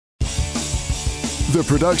The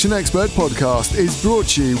Production Expert podcast is brought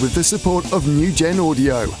to you with the support of New Gen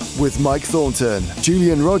Audio with Mike Thornton,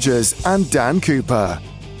 Julian Rogers and Dan Cooper.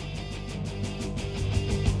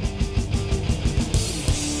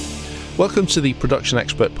 Welcome to the Production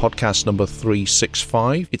Expert podcast number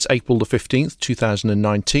 365. It's April the 15th,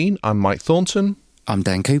 2019. I'm Mike Thornton. I'm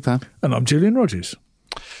Dan Cooper. And I'm Julian Rogers.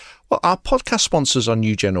 Well, our podcast sponsors are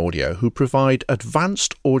New Gen Audio, who provide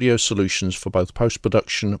advanced audio solutions for both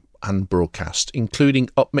post-production and broadcast, including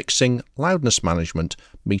upmixing, loudness management,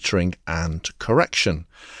 metering and correction.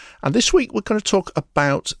 And this week we're going to talk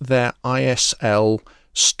about their ISL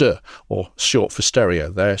ST, or short for stereo,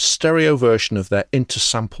 their stereo version of their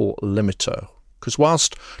intersample limiter. Because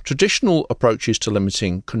whilst traditional approaches to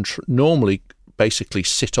limiting normally basically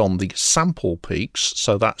sit on the sample peaks,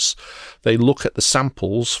 so that's they look at the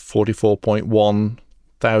samples 44.1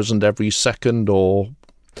 thousand every second or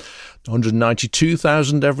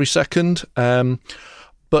 192,000 every second,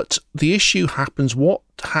 but the issue happens, what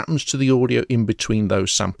happens to the audio in between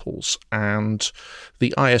those samples? And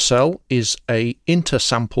the ISL is a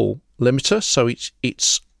intersample limiter, so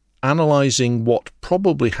it's analysing what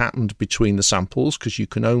probably happened between the samples, because you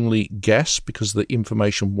can only guess because the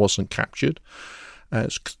information wasn't captured,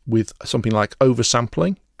 with something like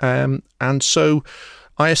oversampling. And so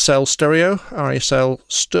ISL stereo,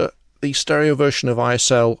 the stereo version of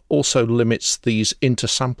ISL also limits these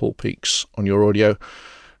intersample peaks on your audio,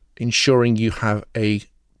 ensuring you have a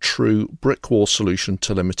true brick wall solution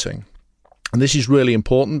to limiting. And this is really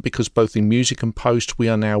important because both in music and post, we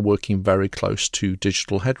are now working very close to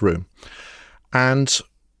digital headroom. And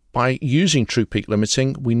by using true peak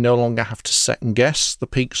limiting, we no longer have to second guess the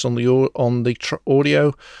peaks on the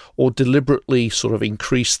audio or deliberately sort of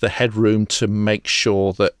increase the headroom to make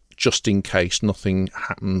sure that just in case nothing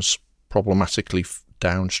happens problematically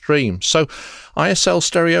downstream. So ISL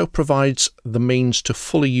stereo provides the means to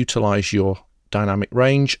fully utilize your dynamic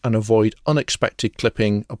range and avoid unexpected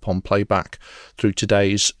clipping upon playback through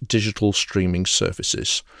today's digital streaming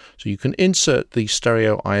services. So you can insert the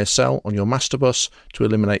stereo ISL on your master bus to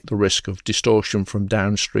eliminate the risk of distortion from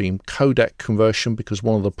downstream codec conversion, because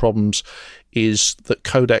one of the problems is that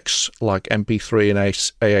codecs like MP3 and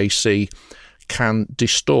AAC can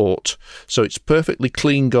distort. So it's perfectly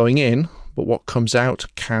clean going in, but what comes out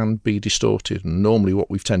can be distorted. And normally what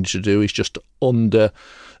we've tended to do is just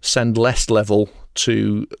send less level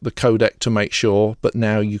to the codec to make sure, but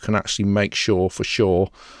now you can actually make sure for sure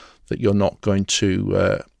that you're not going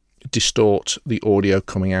to distort the audio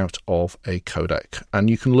coming out of a codec. And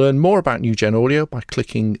you can learn more about New Gen Audio by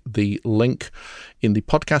clicking the link in the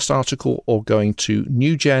podcast article or going to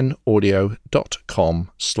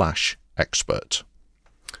newgenaudio.com/expert.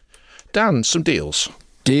 Dan, some deals.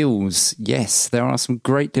 Deals, yes. There are some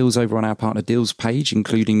great deals over on our partner deals page,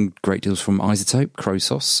 including great deals from iZotope,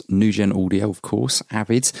 Crosos, New Gen Audio, of course,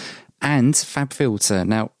 Avid, and FabFilter.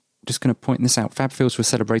 Now, just going to point this out. FabFilter were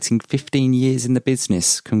celebrating 15 years in the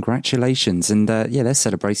business. Congratulations. And they're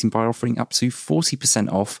celebrating by offering up to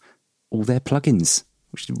 40% off all their plugins.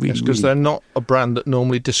 Which is really, because they're not a brand that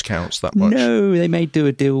normally discounts that much. No, they may do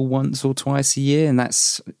a deal once or twice a year, and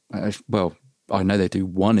that's, I know they do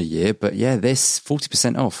one a year, but yeah, this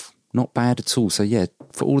 40% off. Not bad at all. So yeah,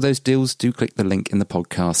 for all those deals, do click the link in the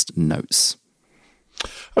podcast notes.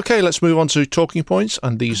 Okay, let's move on to talking points,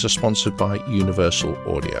 and these are sponsored by Universal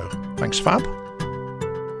Audio. Thanks, Fab.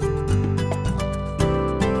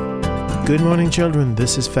 Good morning, children.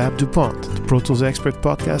 This is Fab DuPont. The Pro Tools Expert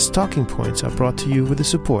podcast Talking Points are brought to you with the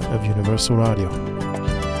support of Universal Audio.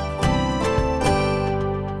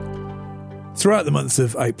 Throughout the month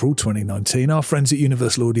of April 2019, our friends at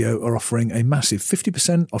Universal Audio are offering a massive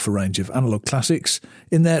 50% off a range of analogue classics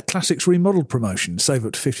in their Classics Remodeled promotion. Save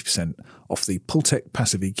up to 50% off the Pultec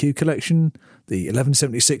Passive EQ collection, the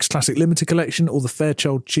 1176 Classic Limiter collection, or the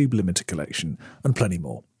Fairchild Tube Limiter collection, and plenty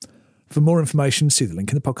more. For more information, see the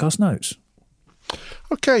link in the podcast notes.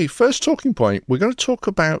 Okay, first talking point. We're going to talk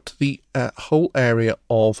about the whole area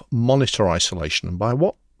of monitor isolation. And by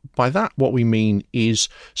that, what we mean is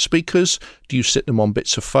speakers. Do you sit them on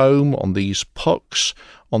bits of foam, on these pucks,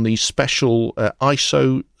 on these special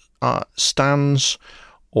ISO stands,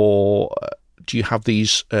 or do you have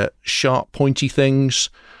these sharp, pointy things?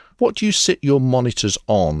 What do you sit your monitors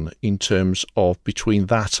on in terms of between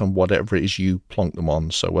that and whatever it is you plonk them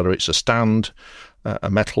on? So whether it's a stand,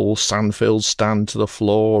 a metal sand-filled stand to the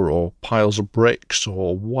floor, or piles of bricks,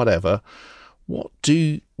 or whatever, what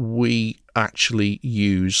do we actually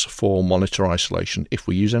use for monitor isolation, if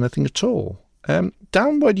we use anything at all?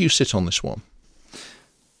 Dan, where do you sit on this one?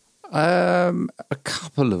 A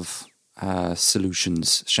couple of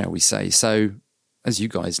solutions, shall we say. So as you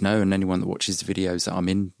guys know, and anyone that watches the videos that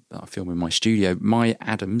I film in my studio, my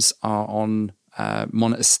Adams are on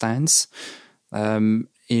monitor stands.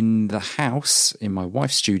 In the house, in my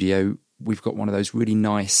wife's studio, we've got one of those really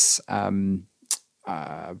nice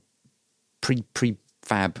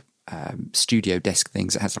prefab studio desk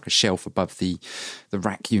things that has like a shelf above the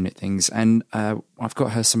rack unit things, and I've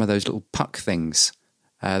got her some of those little puck things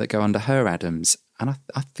that go under her Adams, and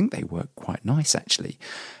I think they work quite nice actually.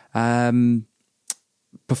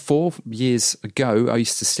 Before, years ago, I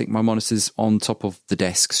used to stick my monitors on top of the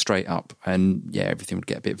desk straight up, and yeah, everything would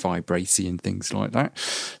get a bit vibraty and things like that.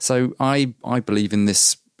 So I believe in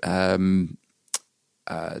this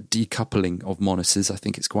decoupling of monitors. I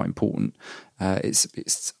think it's quite important.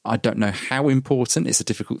 It's I don't know how important. It's a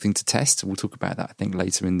difficult thing to test. We'll talk about that, I think,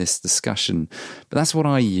 later in this discussion. But that's what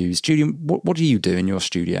I use. Julian, what do you do in your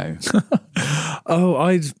studio?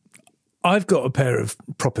 I've got a pair of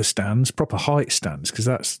proper stands, proper height stands, because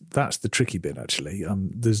that's the tricky bit actually.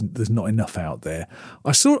 There's not enough out there.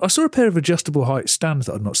 I saw a pair of adjustable height stands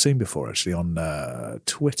that I'd not seen before actually on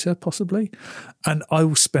Twitter possibly, and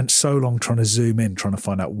I spent so long trying to zoom in, trying to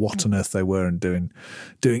find out what on earth they were, and doing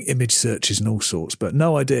image searches and all sorts, but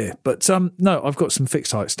no idea. But no, I've got some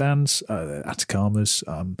fixed height stands, Atacama's.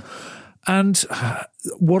 And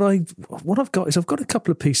what I've got is I've got a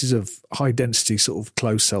couple of pieces of high density sort of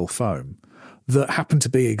closed cell foam that happen to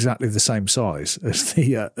be exactly the same size as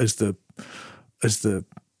the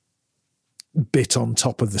bit on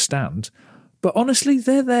top of the stand. But honestly,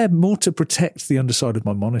 they're there more to protect the underside of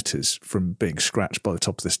my monitors from being scratched by the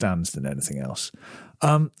top of the stands than anything else.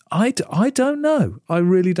 I don't know. I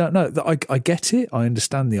really don't know. I get it. I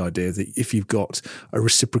understand the idea that if you've got a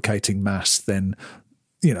reciprocating mass, then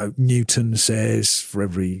Newton says for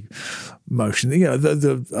every motion,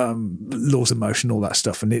 the laws of motion, all that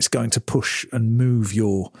stuff, and it's going to push and move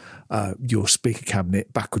your speaker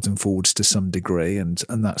cabinet backwards and forwards to some degree, and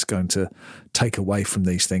that's going to take away from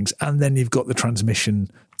these things. And then you've got the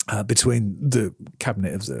transmission between the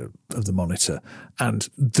cabinet of the monitor and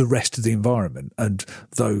the rest of the environment, and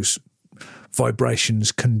those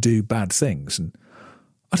vibrations can do bad things. And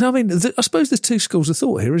I mean, I suppose there's two schools of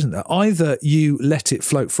thought here, isn't there? Either you let it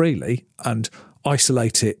float freely and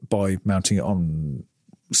isolate it by mounting it on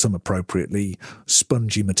some appropriately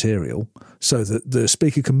spongy material so that the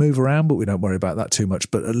speaker can move around, but we don't worry about that too much,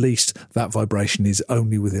 but at least that vibration is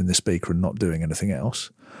only within the speaker and not doing anything else.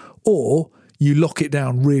 Or you lock it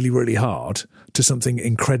down really, really hard to something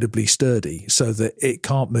incredibly sturdy so that it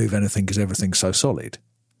can't move anything because everything's so solid.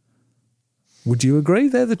 Would you agree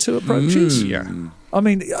they're the two approaches? Yeah. I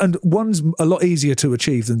mean, and one's a lot easier to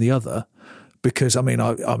achieve than the other because,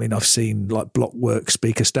 I've seen like Blockwork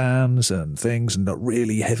speaker stands and things, and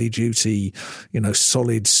really heavy duty,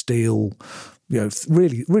 solid steel,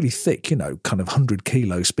 really, really thick, kind of 100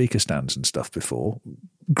 kilo speaker stands and stuff before.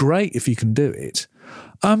 Great if you can do it.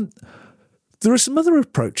 There are some other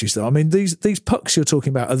approaches, though. I mean, these pucks you're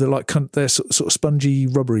talking about, they're sort of spongy,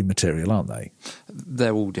 rubbery material, aren't they?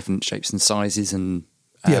 They're all different shapes and sizes and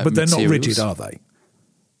yeah, but they're materials. not rigid, are they?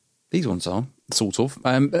 These ones are, sort of.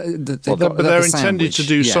 They're intended to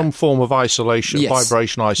do some form of isolation,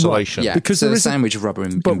 vibration isolation. Right, yeah, because there's a sandwich of rubber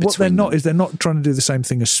in but between. What they're not is they're not trying to do the same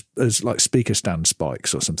thing as like speaker stand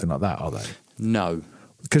spikes or something like that, are they? No.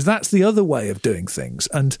 Because that's the other way of doing things.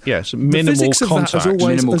 And yes, minimal physics of contact. That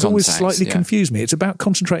has always slightly yeah. confused me. It's about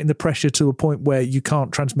concentrating the pressure to a point where you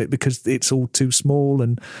can't transmit because it's all too small.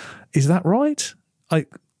 And is that right?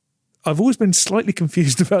 I've always been slightly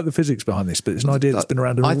confused about the physics behind this, but it's an idea that's been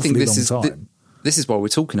around an awfully long time. This is why we're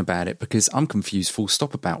talking about it, because I'm confused full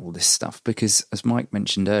stop about all this stuff. Because as Mike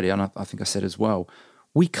mentioned earlier, and I think I said as well,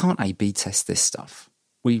 we can't A/B test this stuff.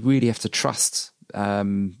 We really have to trust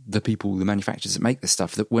the people, the manufacturers that make this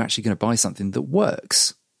stuff, that we're actually going to buy something that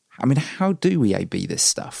works. I mean, how do we A/B this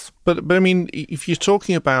stuff? But I mean, if you're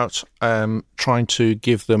talking about trying to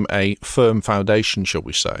give them a firm foundation, shall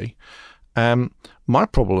we say, my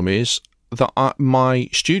problem is that my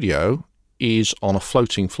studio is on a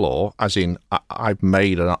floating floor, as in I've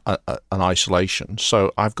made an isolation.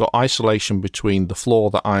 So I've got isolation between the floor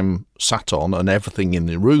that I'm sat on and everything in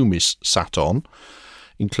the room is sat on,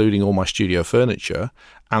 including all my studio furniture,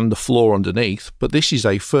 and the floor underneath. But this is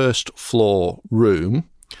a first floor room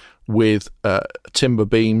with timber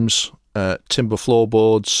beams, timber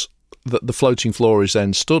floorboards that the floating floor is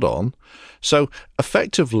then stood on. So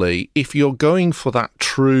effectively, if you're going for that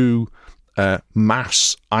true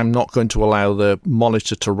mass, I'm not going to allow the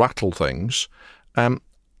monitor to rattle things,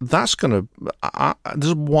 that's going to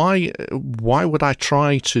why would I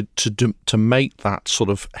try to make that sort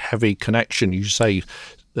of heavy connection? You say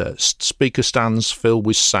speaker stands filled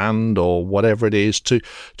with sand or whatever it is to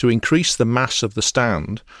increase the mass of the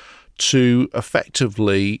stand to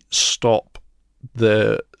effectively stop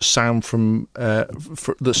the sound from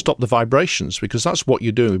stop the vibrations, because that's what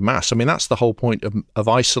you're doing with mass. I mean, that's the whole point of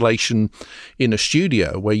isolation in a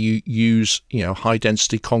studio, where you use high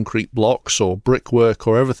density concrete blocks or brickwork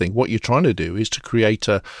or everything. What you're trying to do is to create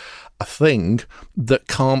a thing that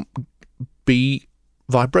can't be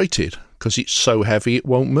vibrated because it's so heavy it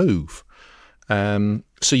won't move.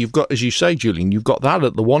 So you've got, as you say, Julian, you've got that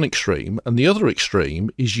at the one extreme, and the other extreme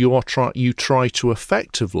is you try to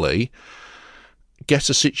effectively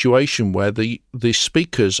get a situation where the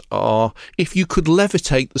speakers are, if you could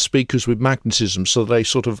levitate the speakers with magnetism so they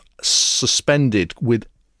sort of suspended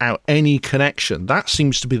without any connection, that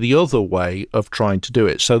seems to be the other way of trying to do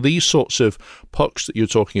it. So these sorts of pucks that you're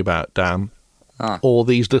talking about, Dan, or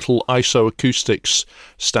these little isoacoustics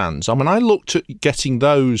stands. I mean, I looked at getting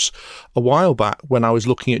those a while back when I was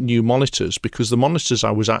looking at new monitors, because the monitors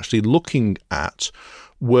I was actually looking at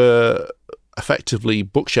were effectively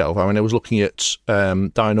bookshelf. I mean, I was looking at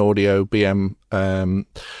Dynaudio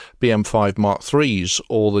BM5 Mark IIIs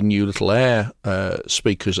or the new little Air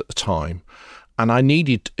speakers at the time, and I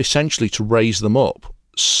needed essentially to raise them up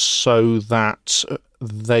so that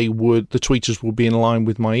the tweeters would be in line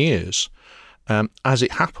with my ears. As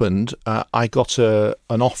it happened, I got an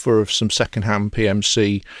offer of some second-hand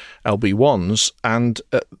PMC LB1s, and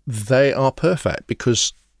they are perfect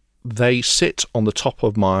because they sit on the top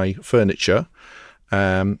of my furniture.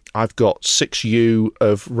 I've got 6U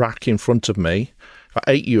of rack in front of me,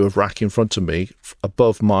 8U of rack in front of me,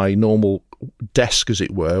 above my normal desk, as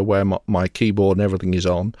it were, where my keyboard and everything is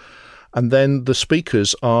on. And then the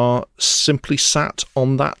speakers are simply sat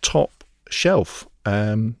on that top shelf,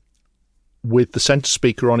 with the centre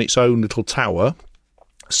speaker on its own little tower,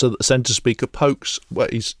 so that the centre speaker pokes,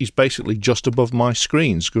 is basically just above my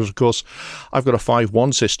screens. Because, of course, I've got a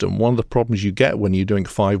 5.1 system. One of the problems you get when you're doing a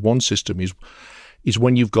 5.1 system is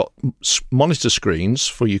when you've got monitor screens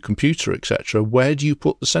for your computer, etc., where do you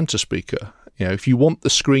put the centre speaker? If you want the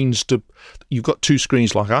screens you've got two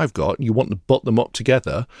screens like I've got, you want to butt them up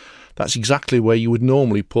together, that's exactly where you would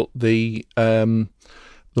normally put the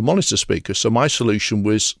monitor speaker. So my solution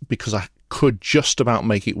was, because I could just about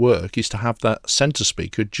make it work, is to have that centre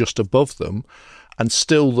speaker just above them, and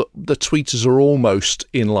still the tweeters are almost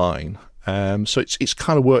in line. So it's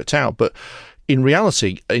kind of worked out. But in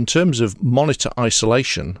reality, in terms of monitor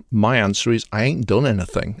isolation, my answer is I ain't done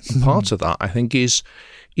anything. Part of that, I think, is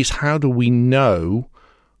how do we know?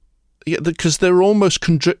 Because they're almost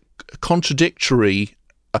contradictory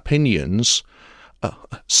opinions,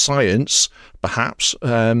 science perhaps,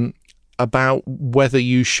 about whether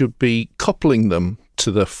you should be coupling them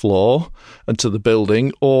to the floor and to the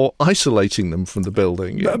building or isolating them from the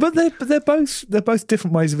building. Yeah. But they're both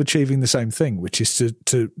different ways of achieving the same thing, which is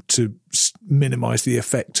to minimise the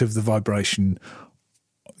effect of the vibration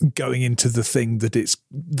going into the thing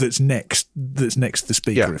that's next to the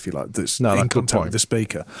speaker, if you like, that's in contact with the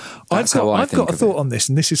speaker. I've got a thought on this,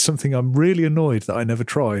 and this is something I'm really annoyed that I never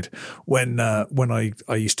tried when I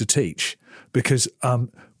used to teach, because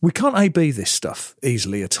we can't A/B this stuff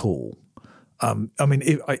easily at all. I mean,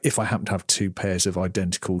 if I happen to have two pairs of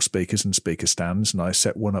identical speakers and speaker stands, and I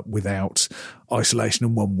set one up without isolation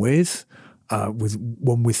and one with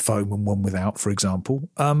one with foam and one without, for example,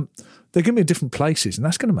 they're going to be in different places, and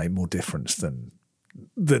that's going to make more difference than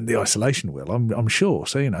the isolation will, I'm sure.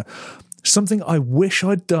 So, something I wish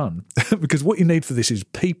I'd done, because what you need for this is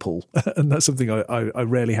people, and that's something I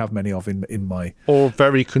rarely have many of in my... Or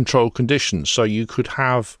very controlled conditions. So you could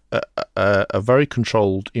have a very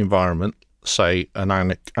controlled environment, say an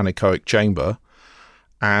anechoic chamber,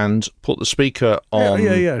 and put the speaker on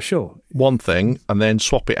sure. one thing and then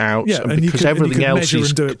swap it out. Yeah, and because everything else is...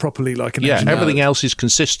 and do it properly like an engineer. Everything else is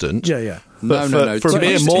consistent. Yeah. But for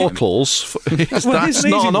mere mortals, that's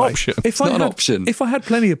not an option. It's not an option. If I had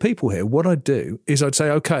plenty of people here, what I'd do is I'd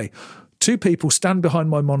say, okay, two people stand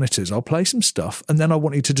behind my monitors, I'll play some stuff, and then I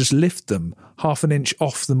want you to just lift them half an inch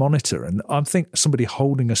off the monitor. And I think somebody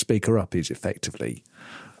holding a speaker up is effectively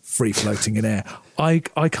free floating in air. I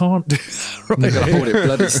can't do that. Right. Hold it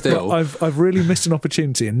bloody still. But I've really missed an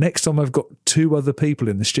opportunity, and next time I've got two other people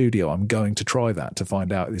in the studio, I'm going to try that to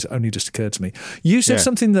find out. It's only just occurred to me. You said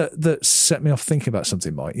something that set me off thinking about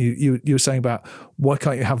something, Mike. You were saying about why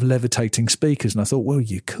can't you have levitating speakers, and I thought, well,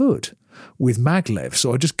 you could with maglev.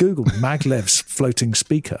 So I just Googled maglev's floating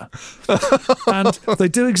speaker, and they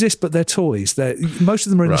do exist, but they're toys. Most of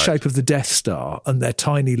them are in the shape of the Death Star, and they're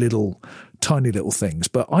tiny little tiny little things.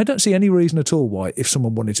 But I don't see any reason at all why, if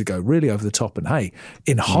someone wanted to go really over the top, and hey,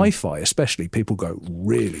 in hi-fi especially, people go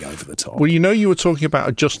really over the top. Well, you were talking about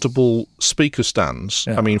adjustable speaker stands.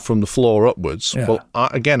 Yeah. I mean, from the floor upwards. Yeah. Well,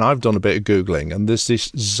 I've done a bit of Googling, and there's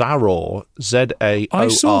this Zaor, Z-A-O-R, I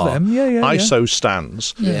saw them. Yeah, ISO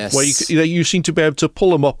stands, Yes. where you seem to be able to pull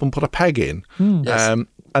them up and put a peg in. Yes.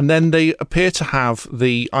 And then they appear to have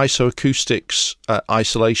the isoacoustics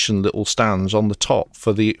isolation little stands on the top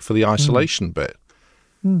for the isolation bit.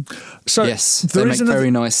 So Yes, they make very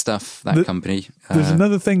nice stuff, that company. There's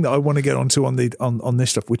another thing that I want to get onto on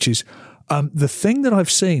this stuff, which is the thing that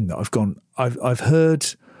I've seen that I've heard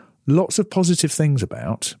lots of positive things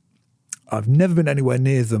about. I've never been anywhere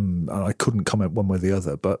near them, and I couldn't comment one way or the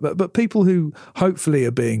other. But people who hopefully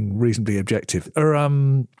are being reasonably objective are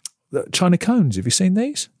China cones. Have you seen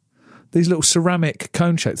these? These little ceramic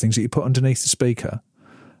cone-shaped things that you put underneath the speaker,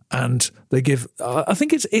 and they give. I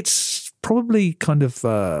think it's probably kind of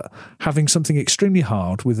having something extremely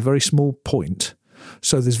hard with a very small point,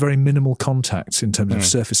 so there's very minimal contact in terms of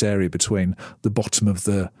surface area between the bottom of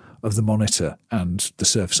the monitor and the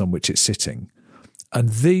surface on which it's sitting. And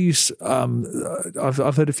these, I've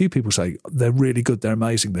heard a few people say they're really good, they're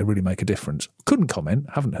amazing, they really make a difference. Couldn't comment,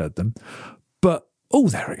 haven't heard them, but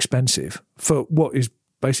they're expensive for what is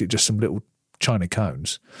basically just some little China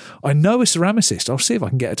cones. I know a ceramicist. I'll see if I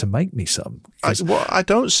can get her to make me some. What I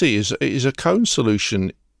don't see is a cone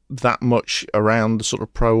solution that much around the sort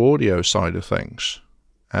of pro audio side of things.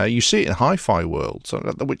 You see it in hi-fi world,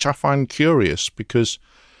 which I find curious, because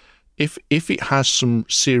if it has some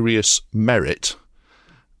serious merit,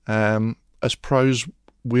 as pros,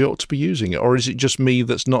 we ought to be using it. Or is it just me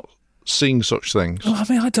that's not seeing such things? Well, I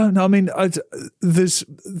mean, I don't know. I mean, there's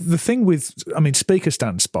the thing with, speaker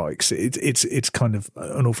stand spikes. It's kind of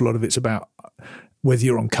an awful lot of it's about whether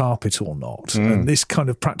you're on carpet or not, and this kind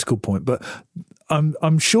of practical point. But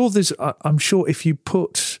I'm sure if you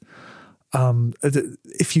put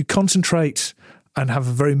if you concentrate and have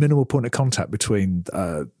a very minimal point of contact between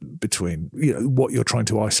what you're trying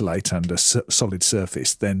to isolate and a solid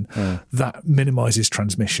surface, then that minimises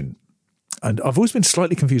transmission. And I've always been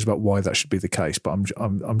slightly confused about why that should be the case, but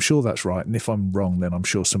I'm sure that's right. And if I'm wrong, then I'm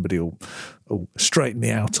sure somebody will straighten me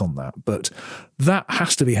out on that. But that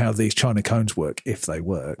has to be how these China cones work, if they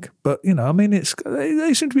work. But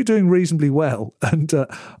they seem to be doing reasonably well. And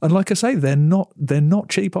like I say, they're not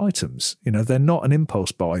cheap items. They're not an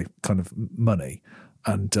impulse buy kind of money.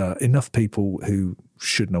 And enough people who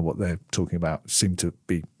should know what they're talking about seem to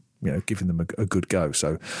be giving them a good go.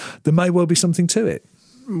 So there may well be something to it.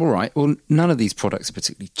 All right. Well, none of these products are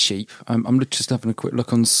particularly cheap. I'm just having a quick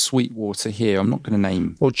look on Sweetwater here. I'm not going to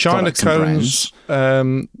name. Well, China Cones.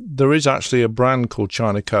 There is actually a brand called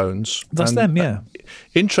China Cones. That's them, yeah.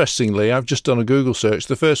 Interestingly, I've just done a Google search.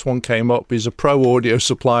 The first one came up is a pro audio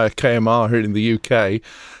supplier, KMR, here in the UK,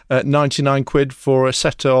 at 99 quid for a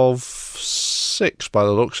set of 6, by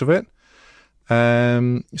the looks of it.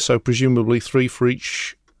 So presumably 3 for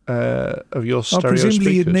each. Of your stereo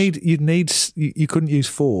presumably speakers. you couldn't use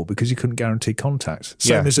 4 because you couldn't guarantee contact.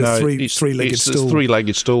 Same as a three-legged stool. It's a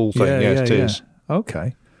three-legged stool thing. It is.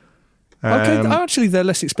 Okay. Actually, they're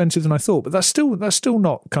less expensive than I thought, but that's still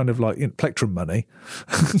not kind of like plectrum money.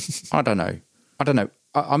 I don't know.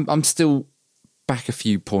 I'm still back a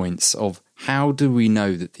few points of how do we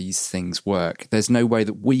know that these things work? There's no way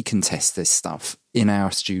that we can test this stuff in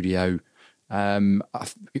our studio.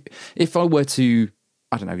 If I were to,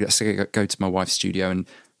 I don't know, let's go to my wife's studio and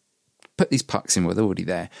put these pucks in, well, they're already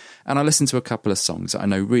there, and I listen to a couple of songs that I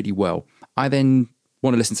know really well. I then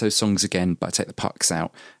want to listen to those songs again, but I take the pucks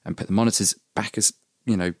out and put the monitors back as,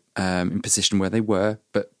 in position where they were,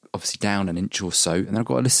 but obviously down an inch or so, and then I've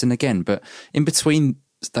got to listen again. But in between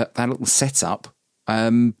that little setup,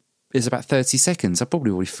 is about 30 seconds. I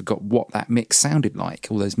probably already forgot what that mix sounded like,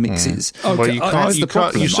 all those mixes. Well, you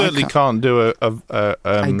certainly can't do a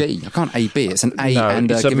A-B. I can't A-B. It's an A and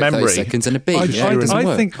it's give a memory. it 30 seconds and a B. I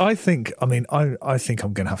think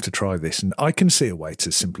I'm going to have to try this, and I can see a way to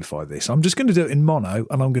simplify this. I'm just going to do it in mono,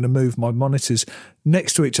 and I'm going to move my monitors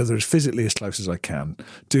next to each other as physically as close as I can,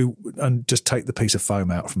 and just take the piece of foam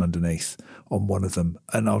out from underneath on one of them,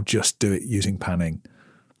 and I'll just do it using panning.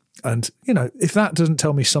 And, if that doesn't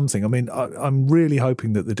tell me something, I'm really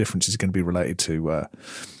hoping that the difference is going to be related to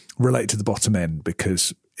the bottom end,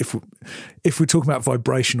 because if we're talking about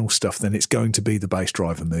vibrational stuff, then it's going to be the bass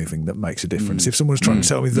driver moving that makes a difference. If someone's trying to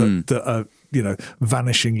tell me that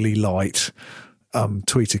vanishingly light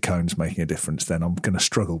tweeter cones making a difference, then I'm going to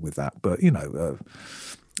struggle with that. But,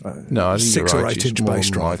 No, I think 6 you're or right. 8 It's inch more bass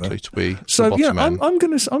than driver. likely to be So the yeah, bottom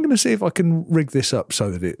end. I'm gonna see if I can rig this up so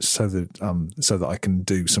that I can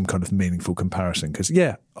do some kind of meaningful comparison. Because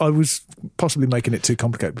yeah, I was possibly making it too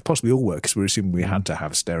complicated, but possibly all work because we're assuming we had to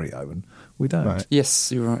have stereo and we don't. Right.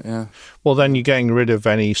 Yes, you're right. Yeah. Well, then you're getting rid of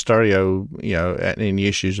any stereo, any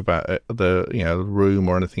issues about the room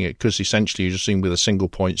or anything, because essentially you're just in with a single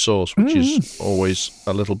point source, which is always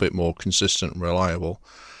a little bit more consistent and reliable.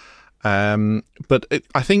 But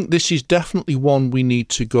I think this is definitely one we need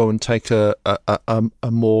to go and take a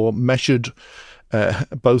more measured,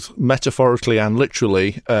 both metaphorically and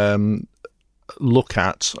literally, look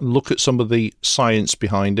at some of the science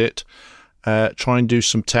behind it, try and do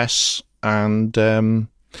some tests and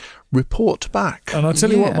report back. And I'll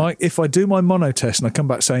tell you what, Mike, if I do my mono test and I come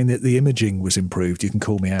back saying that the imaging was improved, you can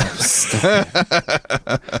call me out.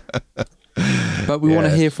 But we want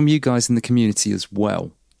to hear from you guys in the community as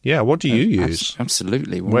well. Yeah, what do you use?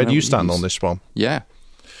 Absolutely. Where do you stand on this one? Yeah.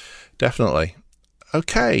 Definitely.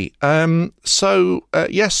 Okay. So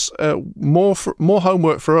yes, more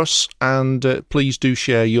homework for us, and please do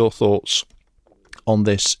share your thoughts on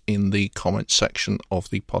this in the comments section of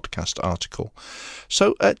the podcast article.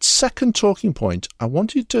 So at second talking point, I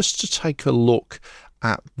wanted just to take a look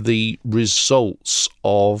at the results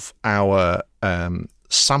of our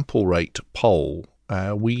sample rate poll.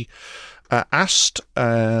 We asked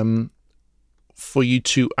for you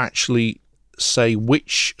to actually say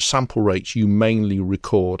which sample rates you mainly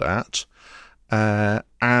record at,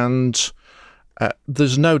 and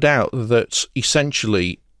there's no doubt that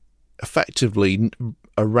effectively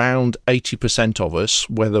around 80% of us,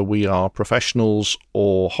 whether we are professionals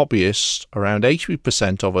or hobbyists, around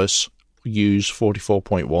 80% of us use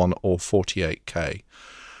 44.1 or 48K.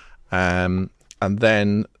 And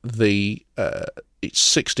then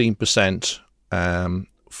it's 16%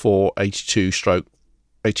 for 88.2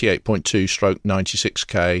 stroke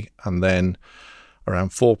 96K, and then around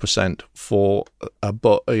 4% for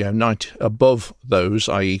above those,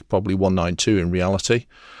 i.e. probably 192 in reality.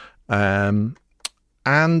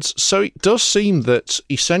 And so it does seem that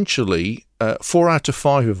essentially 4 out of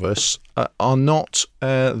 5 of us are not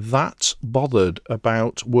that bothered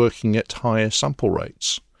about working at higher sample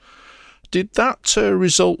rates. Did that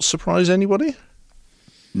result surprise anybody?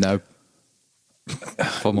 No.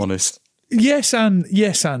 If I'm honest. Yes and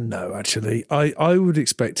no. Actually, I would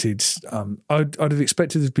expected. I'd have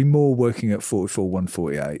expected there to be more working at 44,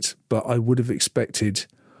 148, but I would have expected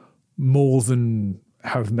more than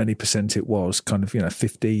however many percent it was, kind of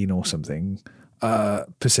 15 or something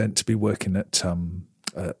percent to be working at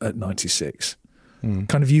 96.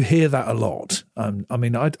 Kind of, you hear that a lot. I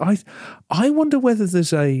mean, I wonder whether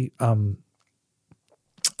there's a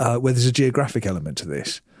geographic element to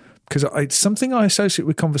this, because it's something I associate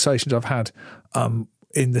with conversations I've had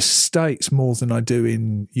in the States more than I do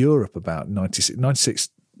in Europe about 96. 96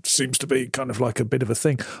 seems to be kind of like a bit of a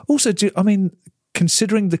thing. Also,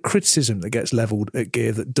 considering the criticism that gets levelled at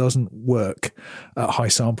gear that doesn't work at high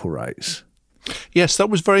sample rates. Yes, that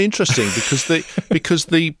was very interesting because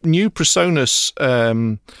the new PreSonus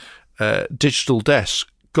digital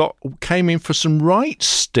desk came in for some right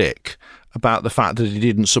stick about the fact that it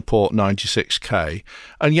didn't support 96K,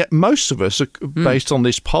 and yet most of us are based on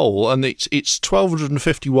this poll, and it's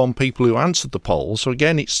 1,251 people who answered the poll. So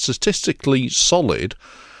again, it's statistically solid.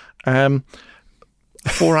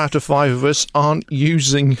 4 out of 5 of us aren't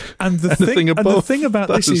using anything above. And the thing about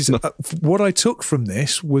this is, what I took from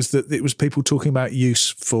this was that it was people talking about use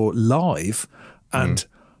for live, and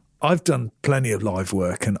I've done plenty of live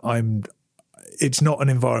work, and it's not an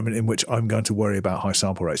environment in which I'm going to worry about high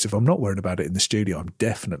sample rates. If I'm not worried about it in the studio, I'm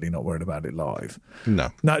definitely not worried about it live. No.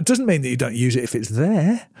 Now, it doesn't mean that you don't use it if it's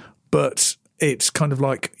there, but it's kind of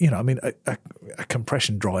like, a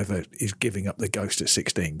compression driver is giving up the ghost at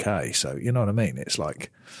 16K. So, you know what I mean? It's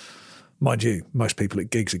like, mind you, most people at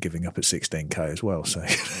gigs are giving up at 16K as well. So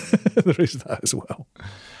there is that as well.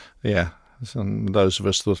 Yeah. And those of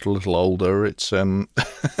us that are a little older, it's yeah.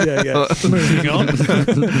 Moving on.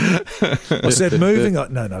 I said moving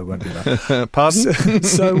on. No, it won't be that.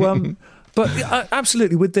 Pardon? But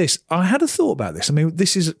absolutely, with this, I had a thought about this. I mean,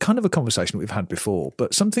 this is kind of a conversation we've had before,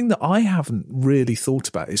 but something that I haven't really thought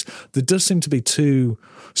about is there does seem to be 2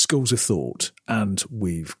 schools of thought, and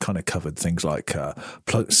we've kind of covered things like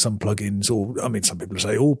some plugins, or some people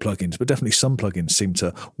say all plugins, but definitely some plugins seem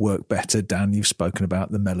to work better. Dan, you've spoken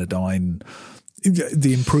about the Melodyne,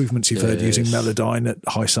 the improvements you've heard using Melodyne at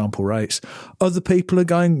high sample rates. Other people are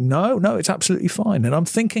going, no, it's absolutely fine. And I'm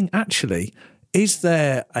thinking, actually, is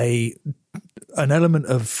there an element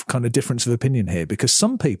of kind of difference of opinion here? Because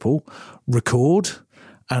some people record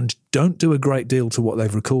and don't do a great deal to what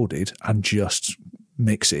they've recorded and just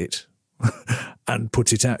mix it and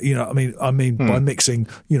put it out. You know, I mean, by mixing,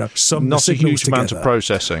 you know, some not a huge together, amount of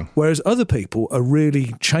processing. Whereas other people are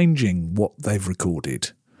really changing what they've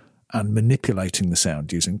recorded and manipulating the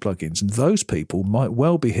sound using plugins, and those people might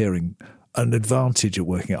well be hearing an advantage at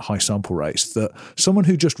working at high sample rates that someone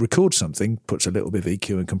who just records something, puts a little bit of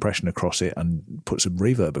EQ and compression across it and puts some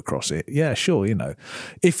reverb across it. Yeah, sure. You know,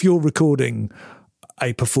 if you're recording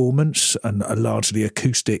a performance and a largely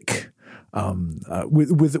acoustic,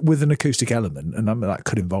 with an acoustic element, and I mean, that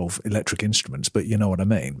could involve electric instruments, but you know what I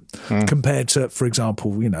mean, compared to, for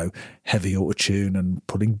example, you know, heavy auto-tune and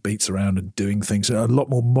pulling beats around and doing things, a lot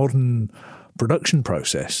more modern production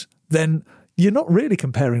process, then you're not really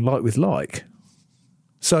comparing like with like.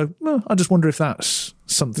 So I just wonder if that's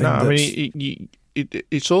something. No, I mean,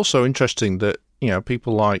 it's also interesting that, you know,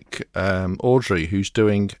 people like Audrey, who's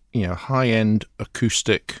doing, you know, high-end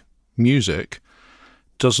acoustic music,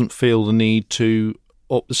 doesn't feel the need to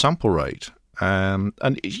up the sample rate. And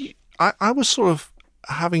I was sort of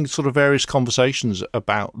having sort of various conversations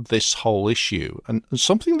about this whole issue, and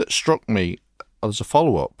something that struck me as a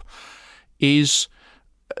follow-up is,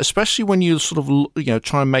 especially when you sort of, you know,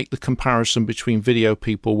 try and make the comparison between video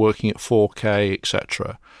people working at 4K,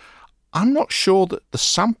 etc., I'm not sure that the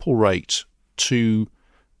sample rate to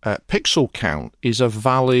pixel count is a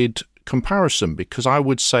valid comparison, because I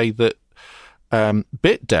would say that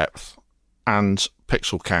bit depth and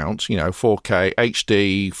pixel count, you know, 4K,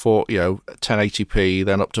 HD, 1080p,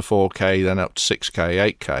 then up to 4K, then up to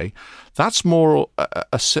 6K, 8K, that's more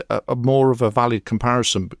more of a valid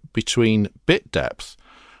comparison between bit depth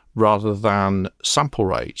rather than sample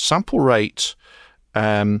rate. Sample rate,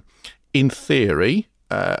 in theory,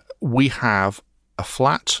 we have a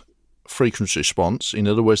flat frequency response. In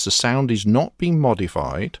other words, the sound is not being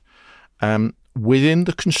modified within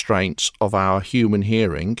the constraints of our human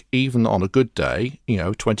hearing, even on a good day, you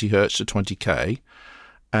know, 20 hertz to 20K.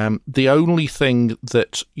 The only thing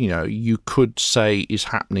that, you know, you could say is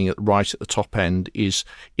happening right at the top end is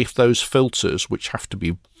if those filters, which have to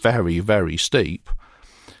be very, very steep,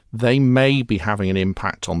 they may be having an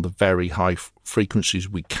impact on the very high frequencies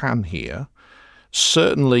we can hear.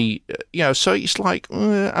 Certainly, you know, so it's like,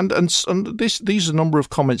 and these are a number of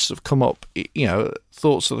comments that have come up, you know,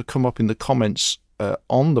 thoughts that have come up in the comments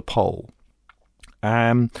on the poll.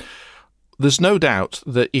 There's no doubt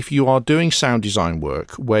that if you are doing sound design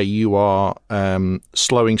work where you are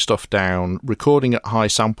slowing stuff down, recording at high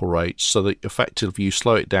sample rates, so that effectively you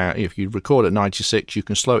slow it down. If you record at 96, you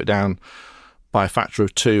can slow it down by a factor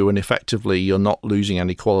of 2, and effectively you're not losing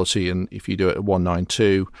any quality. And if you do it at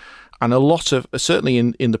 192, and a lot of, certainly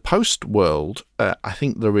in the post world, I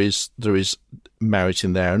think there is merit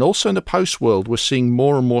in there. And also in the post world, we're seeing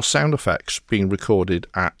more and more sound effects being recorded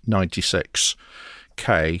at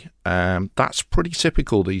 96K. That's pretty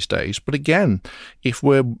typical these days. But again, if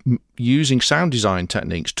we're using sound design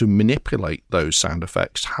techniques to manipulate those sound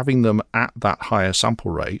effects, having them at that higher sample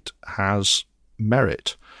rate has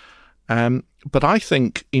merit. But I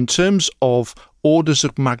think in terms of orders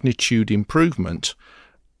of magnitude improvement,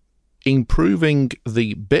 improving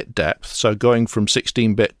the bit depth, so going from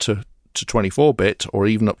 16-bit to 24-bit or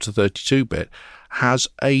even up to 32-bit, has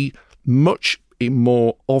a much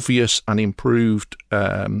more obvious and improved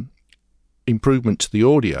improvement to the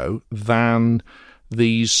audio than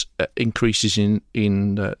these increases in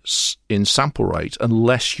sample rate,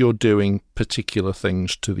 unless you're doing particular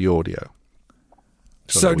things to the audio.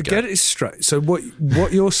 So to get it straight, so what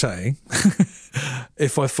you're saying,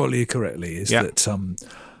 if I follow you correctly, is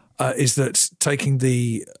that taking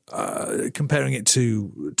the comparing it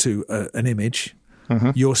to an image,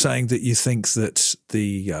 you're saying that you think that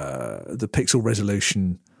the pixel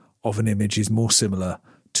resolution of an image is more similar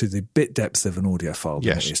to the bit depth of an audio file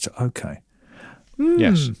than it is to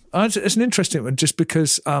Yes. It's an interesting one, just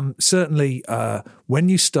because certainly when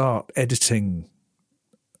you start editing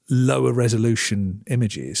lower resolution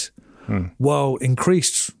images, while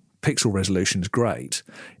increased pixel resolution is great,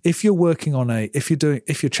 if you're working on if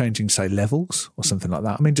you're changing, say, levels or something like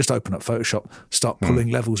that, I mean, just open up Photoshop, start pulling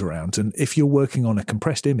levels around, and if you're working on a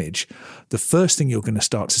compressed image, the first thing you're going to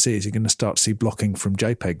start to see is you're going to start to see blocking from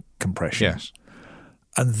JPEG compression. Yes.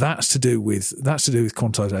 And that's to do with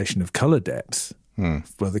quantization of color depth,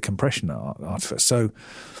 for the compression artifice. So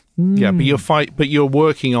but you're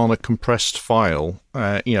working on a compressed file.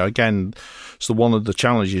 Again, so one of the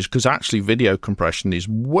challenges, because actually video compression is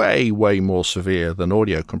way, way more severe than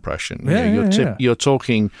audio compression. You're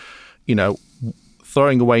talking,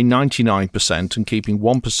 throwing away 99% and keeping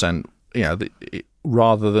 1%.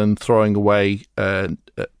 Rather than throwing away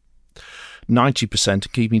 90%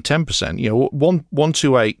 and keeping 10%.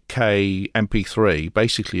 128K MP3,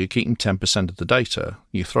 basically you're keeping 10% of the data.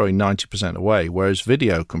 You're throwing 90% away. Whereas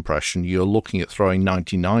video compression, you're looking at throwing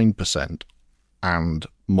 99% and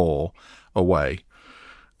more away.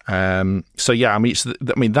 That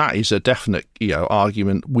is a definite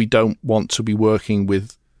argument. We don't want to be working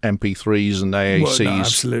with MP3s and AACs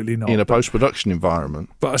absolutely not, in a post-production environment.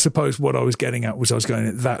 But I suppose what I was getting at was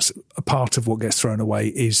that's a part of what gets thrown away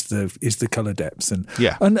is the color depth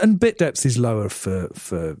and bit depth is lower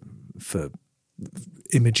for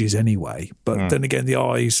images anyway, but then again the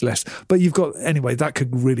eye is less, but you've got that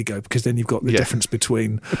could really go, because then you've got the difference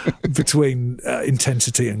between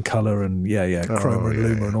intensity and color and chroma and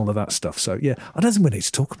luma and all of that stuff. So I don't think we need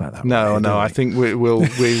to talk about that. I think we'll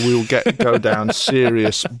go down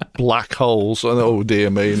serious black holes, and oh dear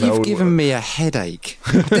me, you've given me a headache.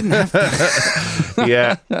 I didn't have that.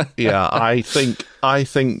 I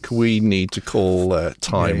think we need to call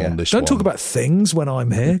time on this. Don't talk about things when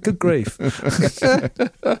I'm here. Good grief.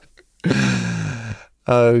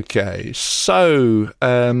 Okay, so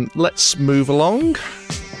let's move along.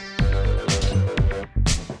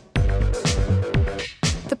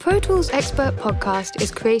 The Pro Tools Expert Podcast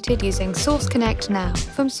is created using Source Connect Now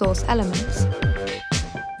from Source Elements.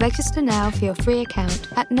 Register now for your free account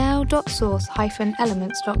at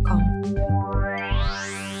now.source-elements.com.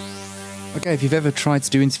 Okay, if you've ever tried to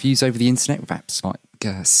do interviews over the internet with apps like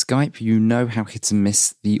Skype, you know how hit and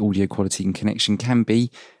miss the audio quality and connection can be.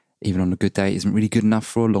 Even on a good day, it isn't really good enough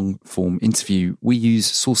for a long-form interview. We use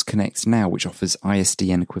Source Connect Now, which offers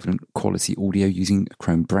ISDN equivalent quality audio using a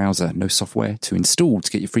Chrome browser. No software to install. To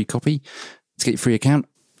get your free copy, to get your free account,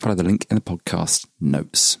 follow the link in the podcast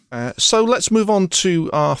notes. So let's move on to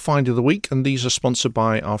our Find of the Week, and these are sponsored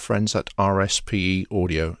by our friends at RSPE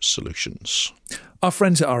Audio Solutions. Our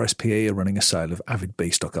friends at RSPE are running a sale of Avid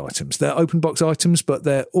B stock items. They're open box items, but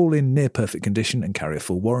they're all in near perfect condition and carry a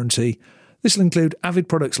full warranty. This will include Avid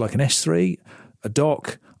products like an S3, a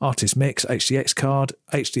dock, Artist Mix, HDX card,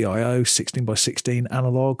 HDIO, 16x16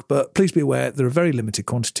 analog, but please be aware there are very limited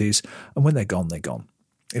quantities, and when they're gone, they're gone.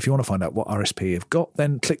 If you want to find out what RSPE have got,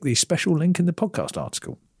 then click the special link in the podcast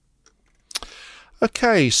article.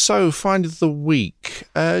 Okay, so Find of the Week.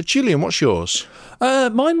 Julian, what's yours?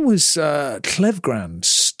 Mine was Clevgrand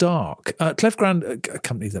Stark. Clevgrand, a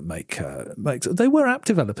company that makes they were app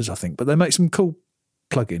developers, I think, but they make some cool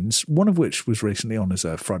plugins, one of which was recently on as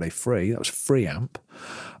a Friday Free. That was FreeAmp.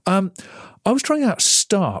 I was trying out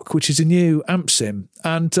Stark, which is a new amp sim,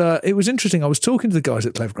 and it was interesting. I was talking to the guys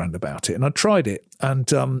at Clevgrand about it, and I tried it,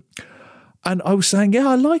 and I was saying,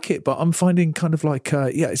 I like it, but I'm finding kind of like,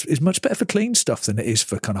 it's much better for clean stuff than it is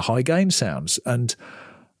for kind of high gain sounds. And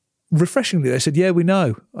refreshingly, they said, we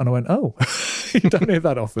know. And I went, oh, you don't hear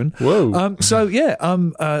that often. Whoa.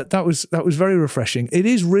 That was very refreshing. It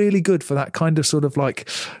is really good for that kind of sort of like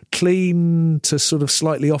clean to sort of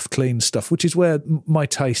slightly off clean stuff, which is where my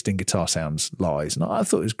taste in guitar sounds lies. And I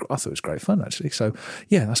thought it was great fun, actually. So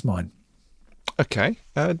that's mine. Okay.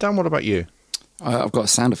 Dan, what about you? I've got a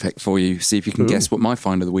sound effect for you. See if you can guess what my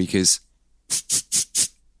find of the week is.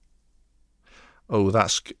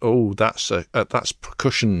 That's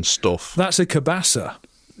percussion stuff. That's a cabasa.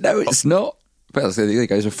 No, it's not. But there you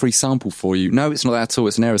go. There's a free sample for you. No, it's not that at all.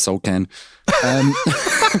 It's an aerosol can.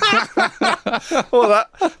 Well,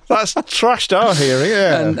 that's trashed our hearing,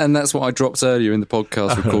 yeah. And that's what I dropped earlier in the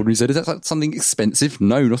podcast recording. He said, is that something expensive?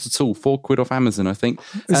 No, not at all. £4 off Amazon, I think.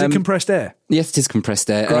 Is it compressed air? Yes, it is compressed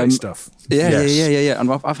air. Great stuff. Yeah. And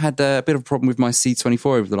I've had a bit of a problem with my C24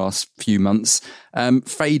 over the last few months.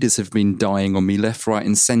 Faders have been dying on me left, right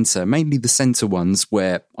and centre, mainly the centre ones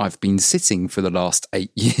where I've been sitting for the last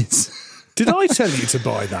 8 years. Did I tell you to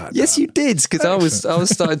buy that? Yes, you did, because I was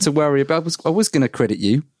starting to worry about. I was going to credit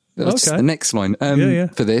you. That's the next line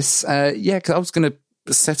for this. Because I was going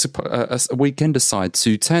to set a weekend aside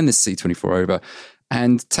to turn this C24 over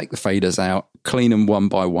and take the faders out, clean them one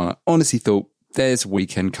by one. I honestly thought there's a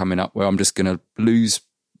weekend coming up where I'm just going to lose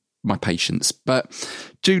my patience. But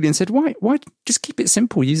Julian said, why just keep it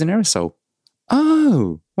simple, use an aerosol.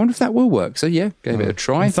 Oh, I wonder if that will work. So, gave it a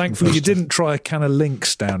try. And thankfully, you didn't try a can of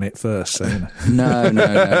Lynx down it first. So, No.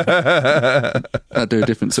 I'll do a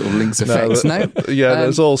different sort of Lynx effect.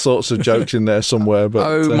 There's all sorts of jokes in there somewhere.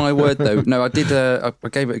 But my word, though. No, I did. I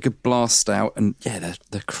gave it a good blast out, and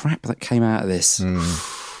the crap that came out of this.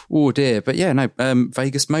 Oh dear, but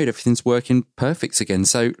Vegas mode, everything's working perfect again.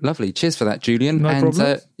 So lovely. Cheers for that, Julian. No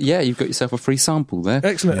problem. You've got yourself a free sample there.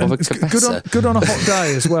 Excellent. Of a good on a hot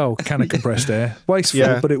day as well. Can of compressed air,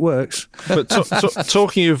 wasteful, but it works. But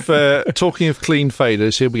talking of clean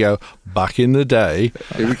faders, here we go. Back in the day,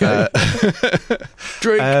 here we go.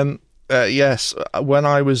 Drink. Yes. When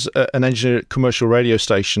I was an engineer at a commercial radio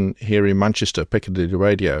station here in Manchester, Piccadilly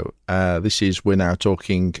Radio, we're now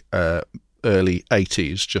talking early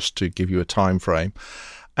 80s, just to give you a time frame.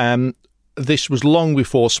 This was long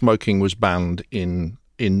before smoking was banned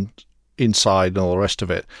inside and all the rest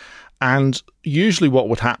of it. And usually what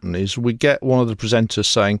would happen is we'd get one of the presenters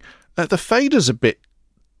saying, the fader's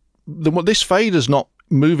this fader's not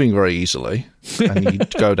moving very easily. And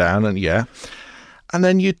you'd go down and and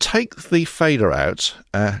then you take the fader out.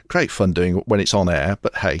 Great fun doing it when it's on air,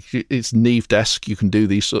 but hey, it's Neve Desk. You could do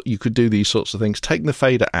these sorts of things. Taking the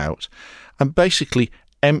fader out and basically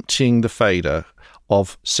emptying the fader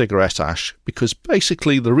of cigarette ash, because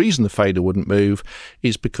basically the reason the fader wouldn't move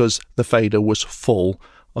is because the fader was full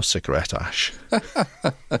of cigarette ash.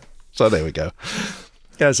 So there we go.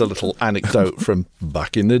 There's a little anecdote from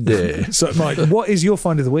back in the day. So, Mike, what is your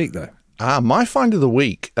find of the week, though? My find of the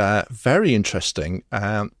week, very interesting.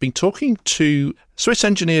 Been talking to Swiss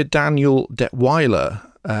engineer Daniel Detweiler,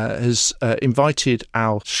 has invited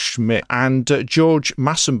Al Schmidt and George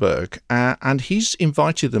Massenberg, and he's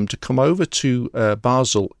invited them to come over to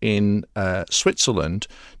Basel in Switzerland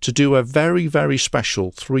to do a very, very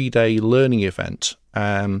special 3-day learning event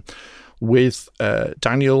with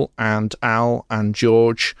Daniel and Al and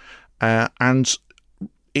George, and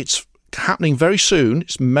it's happening very soon.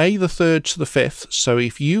 It's May the 3rd to the 5th. So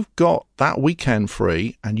if you've got that weekend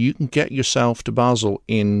free and you can get yourself to Basel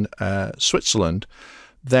in Switzerland,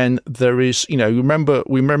 then there is, we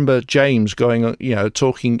remember James going,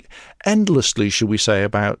 talking endlessly, should we say,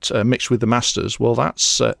 about Mix with the Masters. Well,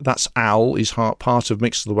 that's Al, is part of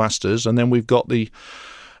Mix with the Masters. And then we've got the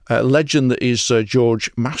legend that is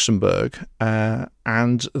George Massenberg.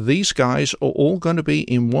 And these guys are all going to be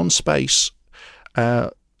in one space,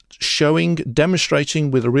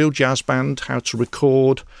 demonstrating with a real jazz band how to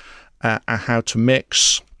record, how to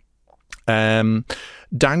mix.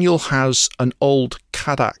 Daniel has an old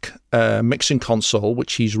Kodak mixing console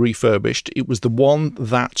which he's refurbished. It was the one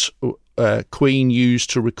that Queen used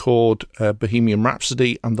to record Bohemian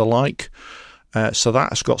Rhapsody and the like, so that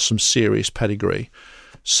has got some serious pedigree.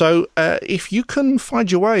 So if you can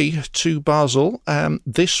find your way to Basel,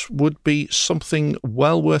 this would be something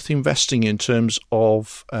well worth investing in terms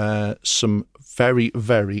of some very,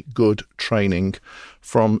 very good training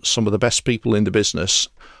from some of the best people in the business,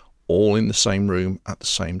 all in the same room at the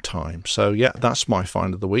same time. So, yeah, that's my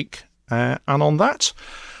find of the week. And on that,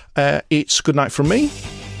 it's good night from me.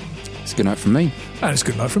 It's good night from me. And it's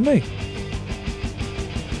good night from me.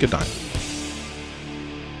 Good night.